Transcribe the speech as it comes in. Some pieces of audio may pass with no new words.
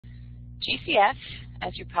GCF,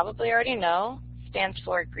 as you probably already know, stands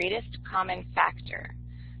for greatest common factor.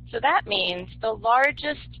 So that means the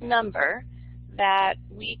largest number that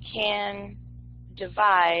we can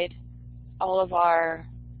divide all of our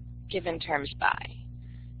given terms by.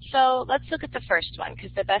 So let's look at the first one,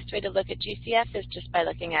 because the best way to look at GCF is just by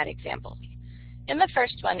looking at examples. In the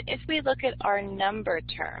first one, if we look at our number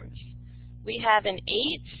terms, we have an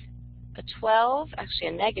 8, a 12, actually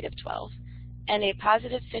a negative 12, and a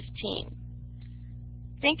positive 15.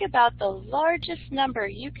 Think about the largest number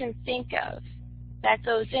you can think of that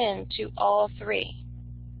goes into all three.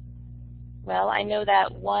 Well, I know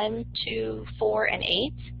that 1, 2, 4, and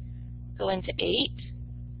 8 go into 8.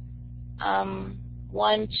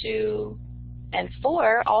 1, 2, and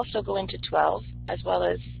 4 also go into 12, as well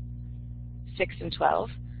as 6 and 12,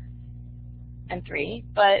 and 3.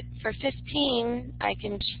 But for 15, I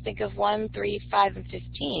can just think of 1, 3, 5, and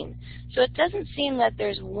 15. So it doesn't seem that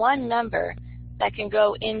there's one number that can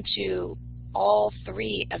go into all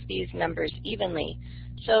three of these numbers evenly.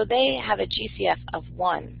 So they have a GCF of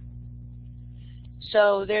 1.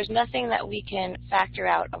 So there's nothing that we can factor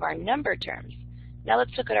out of our number terms. Now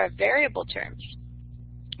let's look at our variable terms.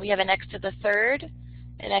 We have an x to the third,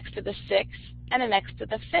 an x to the sixth, and an x to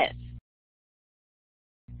the fifth,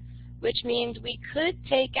 which means we could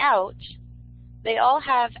take out, they all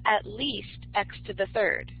have at least x to the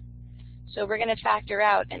third. So we're going to factor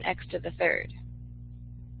out an x to the third.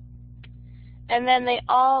 And then they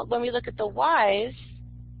all, when we look at the y's,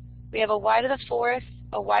 we have a y to the fourth,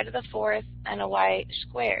 a y to the fourth, and a y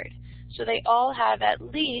squared. So they all have at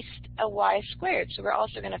least a y squared. So we're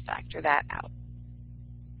also going to factor that out.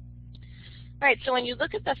 All right, so when you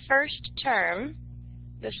look at the first term,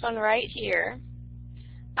 this one right here,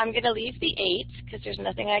 I'm going to leave the 8 because there's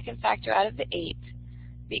nothing I can factor out of the 8.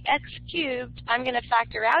 The x cubed, I'm going to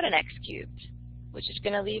factor out an x cubed, which is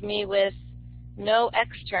going to leave me with no x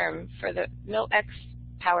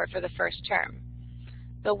power for the first term.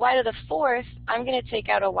 The y to the fourth, I'm going to take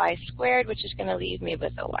out a y squared, which is going to leave me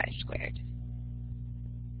with a y squared.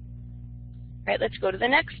 All right, let's go to the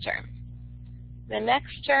next term. The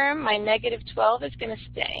next term, my negative 12 is going to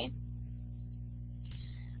stay.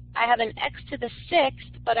 I have an x to the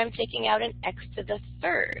sixth, but I'm taking out an x to the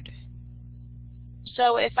third.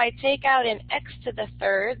 So if I take out an x to the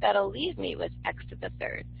third, that'll leave me with x to the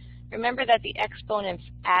third. Remember that the exponents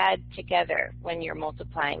add together when you're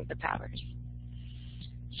multiplying the powers.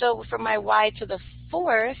 So for my y to the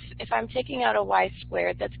fourth, if I'm taking out a y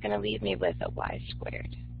squared, that's going to leave me with a y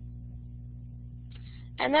squared.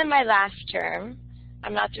 And then my last term,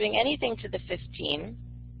 I'm not doing anything to the 15.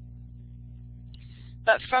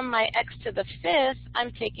 But from my x to the fifth,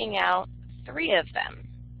 I'm taking out 3 of them,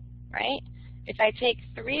 right? If I take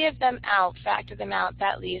 3 of them out, factor them out,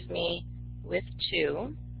 that leaves me with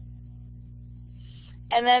 2.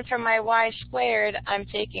 And then for my y squared, I'm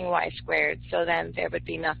taking y squared, so then there would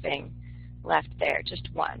be nothing left there, just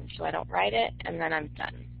 1. So I don't write it, and then I'm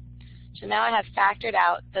done. So now I have factored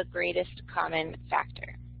out the greatest common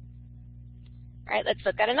factor. All right, let's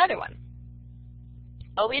look at another one.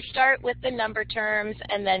 Always start with the number terms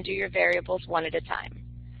and then do your variables one at a time.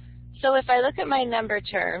 So if I look at my number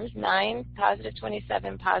terms, 9, positive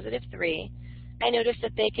 27, positive 3, I notice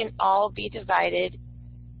that they can all be divided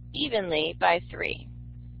evenly by 3.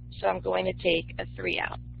 So I'm going to take a 3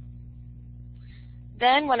 out.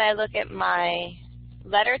 Then when I look at my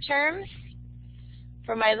letter terms,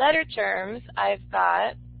 for my letter terms, I've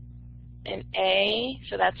got an a,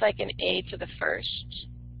 so that's like an a to the first,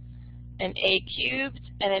 an a cubed,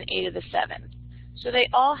 and an a to the seventh. So they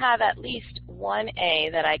all have at least one a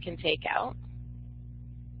that I can take out.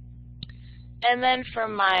 And then for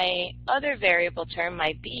my other variable term,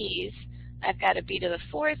 my b's, I've got a b to the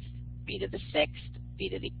fourth, b to the sixth, b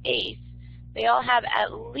to the eighth. They all have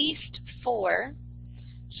at least 4,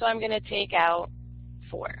 so I'm going to take out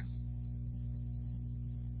 4.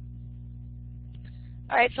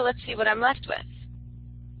 All right, so let's see what I'm left with.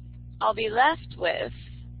 I'll be left with,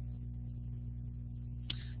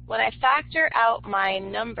 when I factor out my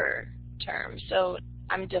number term, so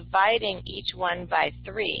I'm dividing each one by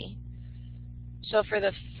 3. So for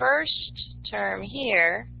the first term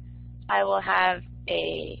here, I will have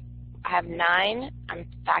I have 9. I'm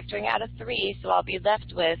factoring out a 3, so I'll be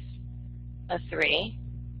left with a 3.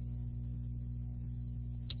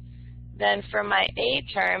 Then for my a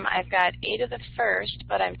term, I've got a to the first,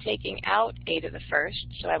 but I'm taking out a to the first,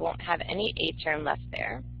 so I won't have any a term left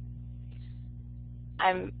there.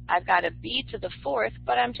 I've got a b to the fourth,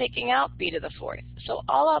 but I'm taking out b to the fourth. So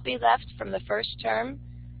all I'll be left from the first term,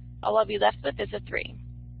 all I'll be left with is a 3.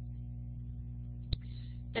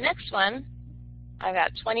 The next one, I've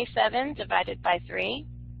got 27 divided by 3.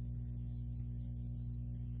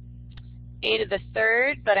 A to the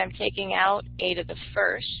third, but I'm taking out a to the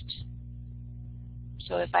first.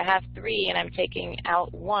 So if I have 3 and I'm taking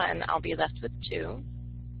out 1, I'll be left with 2.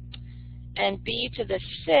 And b to the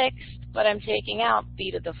sixth, but I'm taking out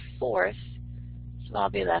b to the fourth, so I'll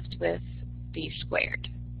be left with b squared.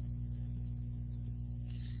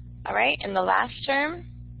 All right, in the last term,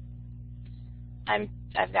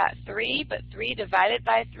 I've got 3, but 3 divided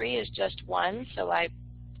by 3 is just 1, so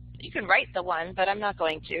you can write the 1, but I'm not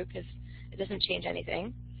going to because it doesn't change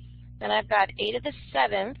anything. Then I've got a to the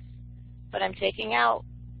seventh, but I'm taking out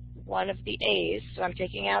one of the a's, so I'm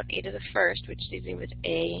taking out a to the first, which leaves me with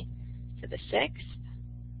a to the sixth.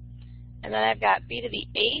 And then I've got b to the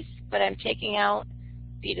eighth, but I'm taking out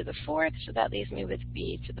b to the fourth, so that leaves me with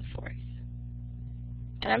b to the fourth.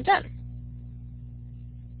 And I'm done.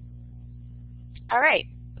 All right,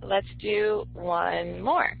 let's do one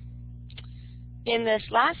more. In this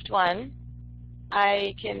last one,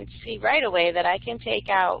 I can see right away that I can take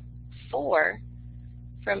out 4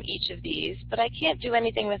 from each of these, but I can't do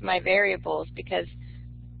anything with my variables because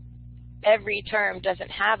every term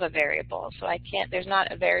doesn't have a variable, so there's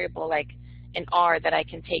not a variable like an r that I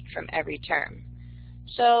can take from every term.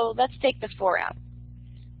 So let's take the 4 out.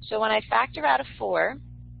 So when I factor out a 4,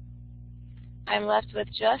 I'm left with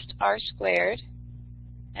just r squared,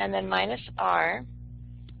 and then minus r,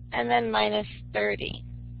 and then minus 30.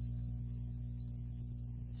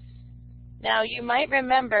 Now you might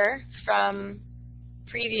remember from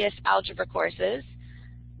previous algebra courses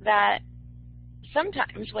that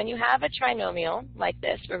sometimes when you have a trinomial like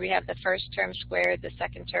this, where we have the first term squared, the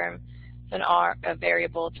second term is a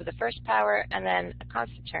variable to the first power, and then a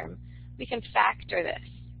constant term, we can factor this.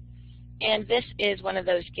 And this is one of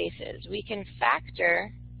those cases. We can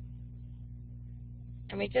factor,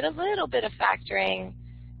 and we did a little bit of factoring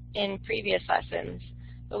in previous lessons,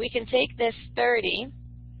 but we can take this 30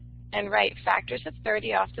 and write factors of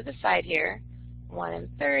 30 off to the side here. 1 and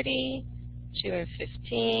 30, 2 and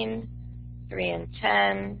 15, 3 and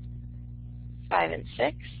 10, 5 and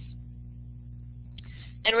 6.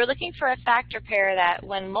 And we're looking for a factor pair that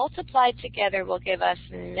when multiplied together will give us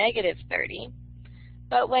negative 30,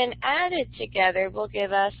 but when added together will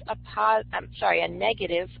give us a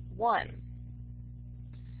negative 1.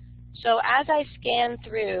 So as I scan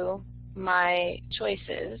through my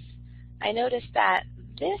choices, I notice that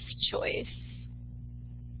this choice,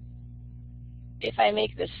 if I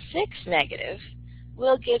make the 6 negative,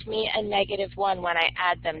 will give me a negative 1 when I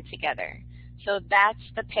add them together. So that's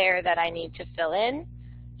the pair that I need to fill in.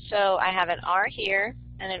 So I have an r here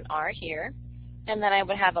and an r here, and then I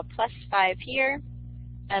would have a plus 5 here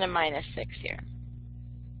and a minus 6 here.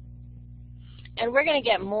 And we're going to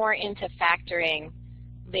get more into factoring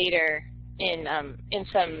later in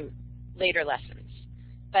some later lessons.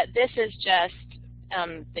 But this is just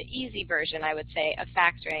the easy version, I would say, of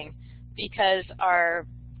factoring, because our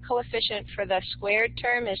coefficient for the squared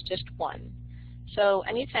term is just 1. So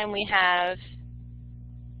anytime we have,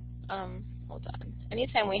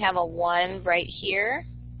 anytime we have a 1 right here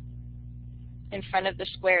in front of the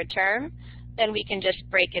squared term, then we can just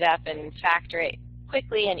break it up and factor it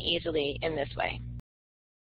quickly and easily in this way.